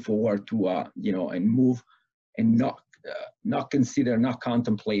straight forward to, and move and not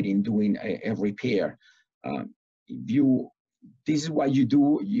contemplating doing a repair. This is what you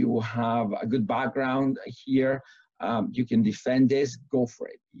do, you have a good background here, you can defend this, go for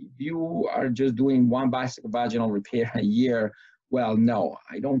it. If you are just doing one basic vaginal repair a year, well, no,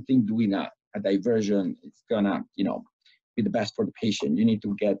 I don't think doing a diversion is gonna, be the best for the patient. You need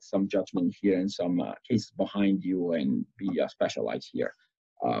to get some judgment here and some cases behind you and be specialized here.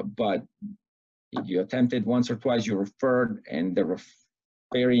 But if you attempted once or twice, you referred, and the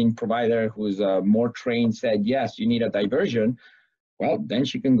referring provider who's more trained said, yes, you need a diversion, well, then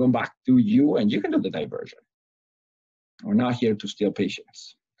she can go back to you and you can do the diversion. We're not here to steal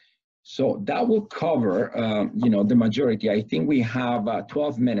patients. So that will cover, the majority. I think we have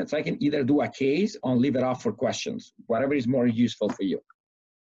 12 minutes. I can either do a case or leave it off for questions, whatever is more useful for you.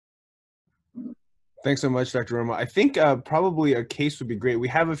 Thanks so much, Dr. Romo. I think probably a case would be great. We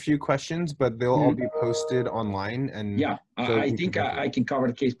have a few questions, but they'll all be posted online. And yeah, so I think I can cover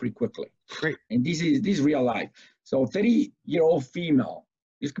the case pretty quickly. Great. And this is real life. So 30-year-old female.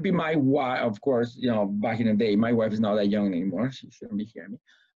 This could be my wife, of course. Back in the day, my wife is not that young anymore. She shouldn't be hearing me.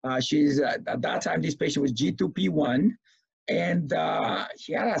 She's at that time, this patient was G2P1, and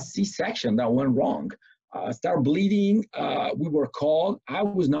she had a C-section that went wrong. Started bleeding. We were called. I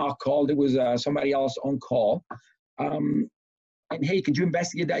was not called. It was somebody else on call. And hey, could you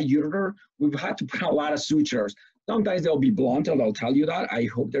investigate that ureter? We've had to put a lot of sutures. Sometimes they'll be blunt and they'll tell you that. I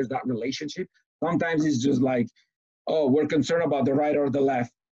hope there's that relationship. Sometimes it's just like, oh, we're concerned about the right or the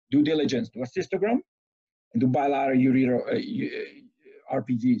left. Due diligence. Do a cystogram and do bilateral ureter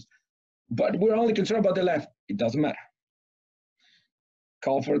RPGs. But we're only concerned about the left. It doesn't matter.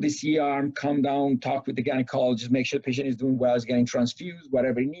 Call for the C-arm, come down, talk with the gynecologist, make sure the patient is doing well, is getting transfused,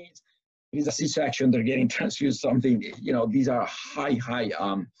 whatever he needs. If it's a C-section, they're getting transfused, something, these are high,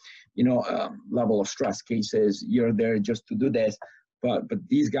 level of stress cases. You're there just to do this. But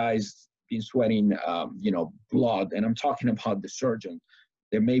these guys been sweating, blood, and I'm talking about the surgeon.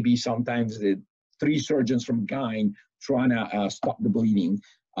 There may be sometimes 3 surgeons from gyne trying to stop the bleeding.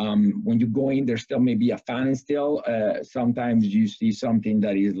 When you go in, there still may be a phalansteal. Sometimes you see something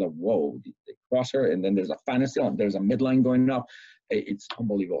that is like, whoa, they cross her, and then there's a phalansteal, and there's a midline going up. It's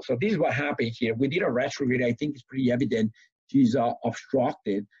unbelievable. So this is what happened here. We did a retrograde. I think it's pretty evident she's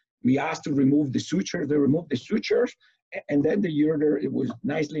obstructed. We asked to remove the sutures. They removed the sutures, and then the ureter, it was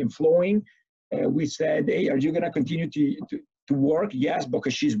nicely inflowing. We said, hey, are you going to continue to work? Yes,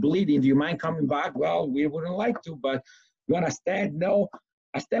 because she's bleeding. Do you mind coming back? Well, we wouldn't like to, but you want to stand? No.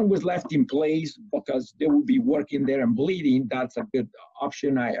 A stent was left in place because they would be working there and bleeding. That's a good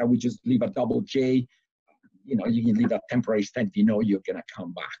option. I would just leave a double J. You can leave a temporary stent if you know you're going to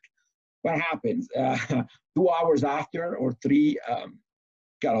come back. what happens? 2 hours after or 3,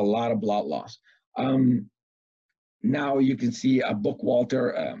 got a lot of blood loss. Now you can see a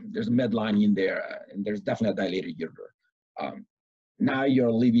Bookwalter. There's a Medline in there, and there's definitely a dilated ureter. Now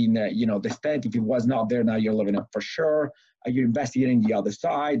you're leaving, the stent. If it was not there, now you're leaving it for sure. You're investigating the other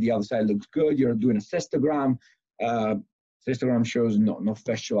side. The other side looks good. You're doing a cystogram. Cystogram shows no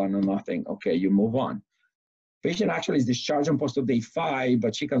fistula, no nothing. Okay, you move on. Patient actually is discharged on post of day 5,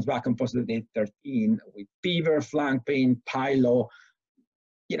 but she comes back on post of day 13 with fever, flank pain, pyelo.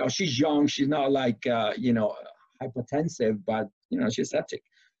 She's young. She's not like, hypotensive, but, she's septic.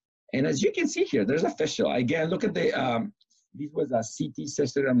 And as you can see here, there's a fistula. Again, look at the, this was a CT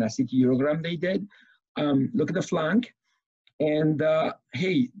cystogram and a CT urogram they did. Look at the flank. And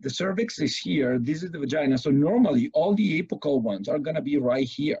hey, the cervix is here. This is the vagina. So normally all the apical ones are going to be right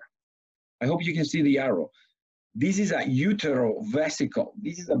here. I hope you can see the arrow. This is a uterovesical.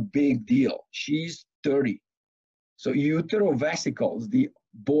 This is a big deal. She's 30. So uterovesicals, the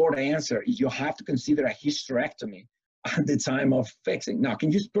board answer is you have to consider a hysterectomy at the time of fixing. Now, can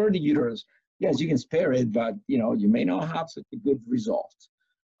you spare the uterus? Yes, you can spare it, but you may not have such a good result.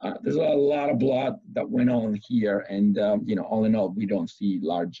 There's a lot of blood that went on here, and all in all, we don't see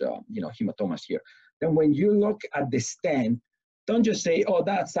large hematomas here. Then when you look at the stent, don't just say, oh,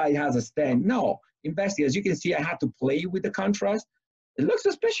 that side has a stent. No, investigate. As you can see, I had to play with the contrast. It looks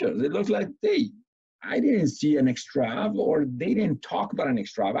suspicious. It looks like, hey, I didn't see an extrav, or they didn't talk about an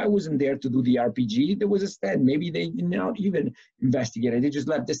extrav. I wasn't there to do the RPG. There was a stent. Maybe they did not even investigate it. They just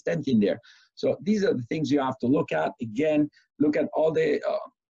left the stent in there. So these are the things you have to look at. Again, look at all the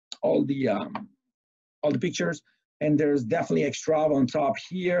pictures, and there's definitely extrav on top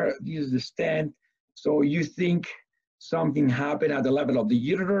here. This is the stent. So you think something happened at the level of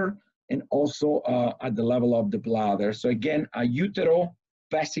the ureter and also at the level of the bladder. So again, a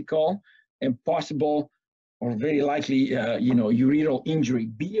uterovesical and possible or very likely, ureteral injury.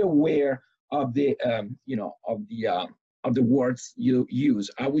 Be aware of the, of the words you use.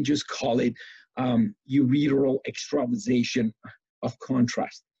 I would just call it ureteral extravasation of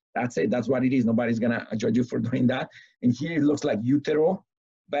contrast. That's it. That's what it is. Nobody's gonna judge you for doing that. And here it looks like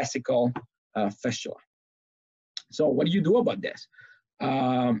uterovesical fistula. So what do you do about this?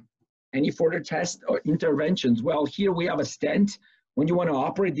 Any further tests or interventions? Well, here we have a stent. When you want to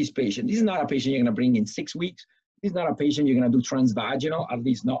operate this patient, this is not a patient you're going to bring in 6 weeks. This is not a patient you're going to do transvaginal, at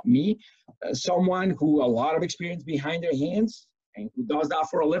least not me. Someone who a lot of experience behind their hands and who does that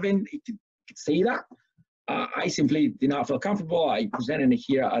for a living, it could say that. I simply did not feel comfortable. I presented it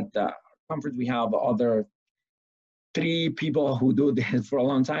here at the conference. We have other 3 people who do this for a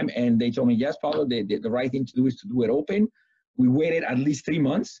long time, and they told me, yes, Paulo, the right thing to do is to do it open. We waited at least 3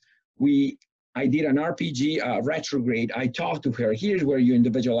 months. I did an RPG retrograde. I talked to her. Here's where you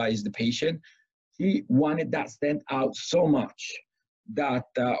individualize the patient. She wanted that stent out so much that,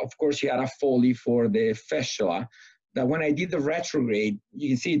 of course, she had a Foley for the fistula, that when I did the retrograde, you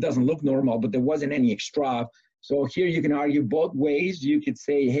can see it doesn't look normal, but there wasn't any extra. So here you can argue both ways. You could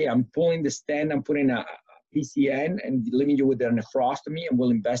say, hey, I'm pulling the stent, I'm putting a PCN and leaving you with a nephrostomy, and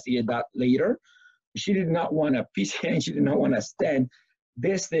we'll investigate that later. She did not want a PCN. She did not want a stent.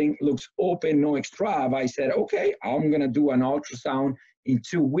 This thing looks open, no extrav. I said, okay, I'm going to do an ultrasound in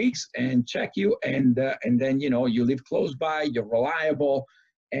 2 weeks and check you. And then, you live close by, you're reliable.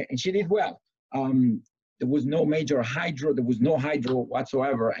 And she did well. There was no major hydro. There was no hydro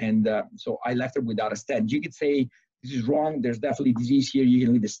whatsoever. And so I left her without a stent. You could say, this is wrong. There's definitely disease here. You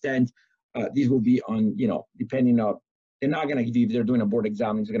can leave the stent. These will be on, depending on, they're not going to give you, if they're doing a board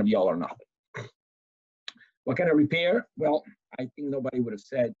exam, it's going to be all or nothing. What kind of repair? Well, I think nobody would have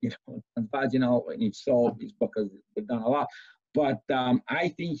said, transvaginal, and if so, it's because they've done a lot. But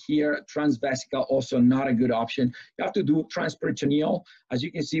I think here, transvesical, also not a good option. You have to do transperitoneal. As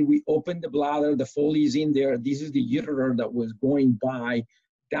you can see, we opened the bladder, the Foley is in there. This is the ureter that was going by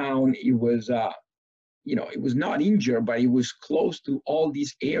down. It was, it was not injured, but it was close to all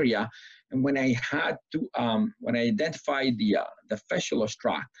this area. And when I had to, when I identified the fistula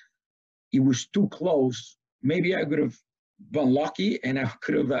tract, it was too close. Maybe I could have been lucky and I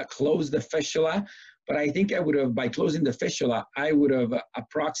could have closed the fistula, but I think I would have, by closing the fistula, I would have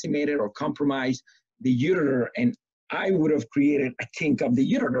approximated or compromised the ureter, and I would have created a kink of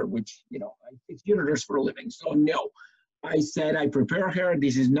the ureter, which, I fix ureters for a living. So no, I said, I prepare her.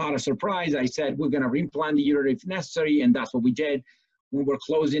 This is not a surprise. I said, we're going to reimplant the ureter if necessary, and that's what we did. When we're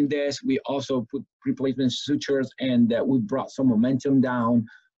closing this, we also put replacement sutures, and we brought some momentum down.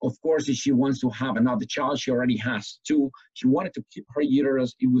 Of course, if she wants to have another child, she already has 2. She wanted to keep her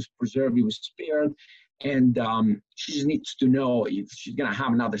uterus. It was preserved. It was spared. And she just needs to know if she's going to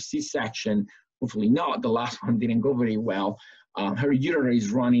have another C-section. Hopefully not. The last one didn't go very well. Her uterus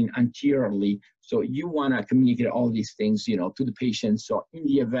is running anteriorly. So you want to communicate all these things, to the patient. So in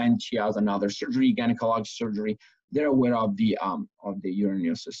the event she has another surgery, gynecologic surgery, they're aware of the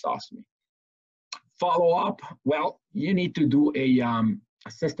urinary cystostomy. Follow up, well, you need to do a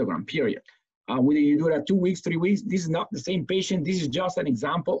cystogram, period. Whether you do it at 2 weeks, 3 weeks, this is not the same patient. This is just an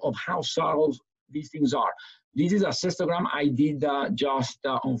example of how subtle these things are. This is a cystogram I did just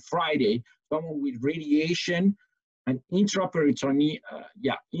on Friday. Someone with radiation and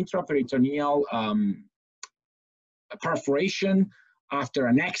intraperitoneal perforation after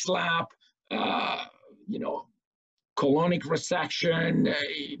an XLAP, colonic resection,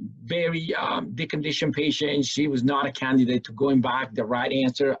 very deconditioned patient. She was not a candidate to going back. The right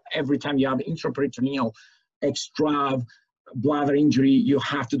answer, every time you have intraperitoneal extrav bladder injury, you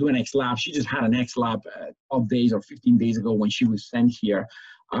have to do an XLAP. She just had an XLAP 12 days or 15 days ago when she was sent here.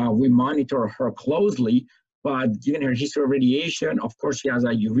 We monitor her closely, but given her history of radiation, of course, she has a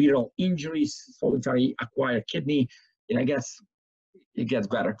ureteral injury, solitary acquired kidney, and I guess it gets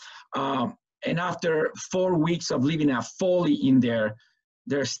better. And after 4 weeks of leaving a Foley in there,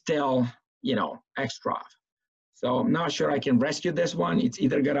 there's still, extra. So I'm not sure I can rescue this one. It's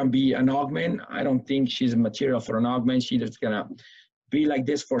either gonna be an augment. I don't think she's material for an augment. She's just gonna be like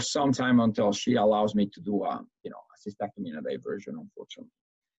this for some time until she allows me to do a cystectomy and a diversion, unfortunately.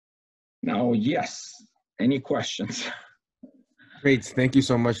 Now, yes, any questions? Great. Thank you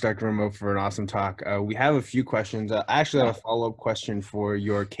so much, Dr. Romo, for an awesome talk. We have a few questions. I actually have a follow-up question for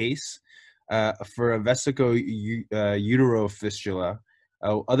your case. For a vesico-utero fistula,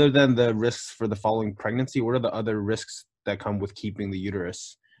 other than the risks for the following pregnancy, what are the other risks that come with keeping the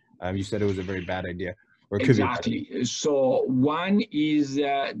uterus? You said it was a very bad idea. Or it could exactly. Be so one is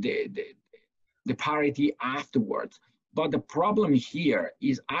the parity afterwards. But the problem here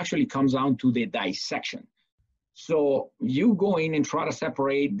is actually comes down to the dissection. So you go in and try to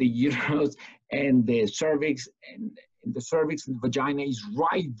separate the uterus and the cervix, and the cervix and the vagina is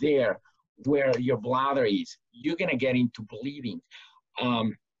right there where your bladder is. You're gonna get into bleeding.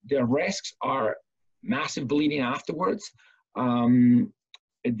 The risks are massive bleeding afterwards.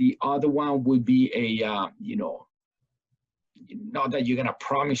 The other one would be not that you're gonna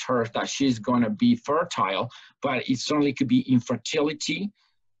promise her that she's gonna be fertile, but it certainly could be infertility.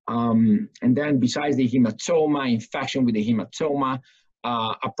 And then besides the hematoma, infection with the hematoma,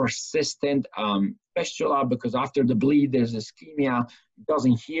 a persistent fistula, because after the bleed, there's ischemia, it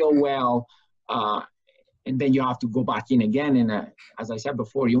doesn't heal well, and then you have to go back in again. And as I said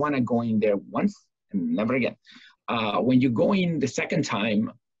before, you want to go in there once and never again. When you go in the second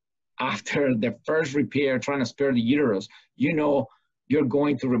time, after the first repair, trying to spare the uterus, you're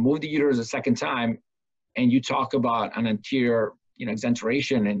going to remove the uterus a second time, and you talk about an anterior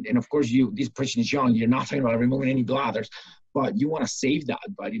exenteration, and of course this patient is young, you're not talking about removing any bladders, but you want to save that.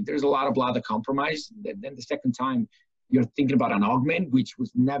 But if there's a lot of bladder compromise, then the second time you're thinking about an augment, which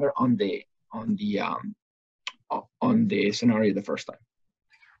was never on the scenario the first time.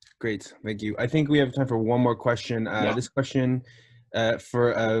 Great, thank you. I think we have time for one more question. This question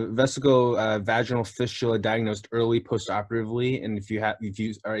for a vesico-vaginal fistula diagnosed early postoperatively, and if you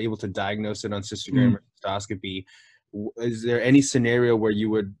are able to diagnose it on cystogram or cystoscopy, is there any scenario where you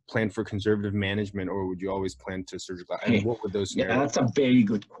would plan for conservative management, or would you always plan to surgical? And what would those scenarios? Yeah, that's a very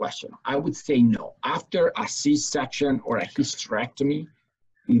good question. I would say no. After a C-section or a hysterectomy,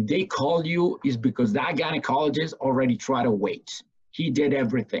 if they call you, is because that gynecologist already tried to wait. He did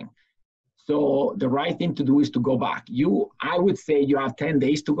everything. So the right thing to do is to go back. I would say you have 10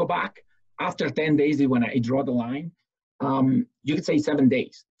 days to go back. After 10 days is when I draw the line. You could say 7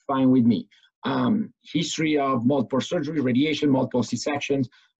 days, fine with me. History of multiple surgery, radiation, multiple C-sections.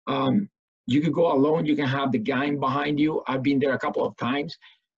 You could go alone. You can have the gyne behind you. I've been there a couple of times,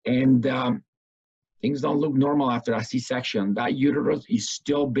 and things don't look normal after a C-section. That uterus is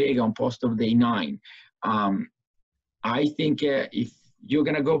still big on post of day 9. I think if you're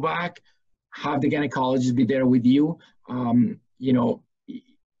gonna go back, have the gynecologist be there with you. I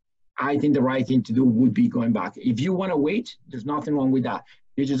think the right thing to do would be going back. If you want to wait, there's nothing wrong with that.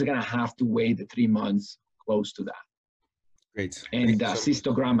 You're just gonna have to wait the 3 months close to that. Great. And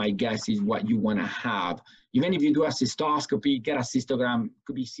cystogram, I guess, is what you want to have. Even if you do a cystoscopy, get a cystogram.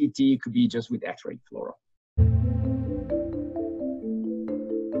 Could be CT, could be just with X-ray fluoro.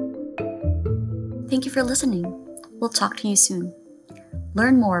 Thank you for listening. We'll talk to you soon.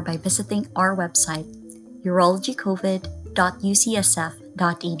 Learn more by visiting our website,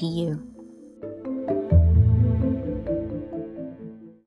 urologycovid.ucsf.edu.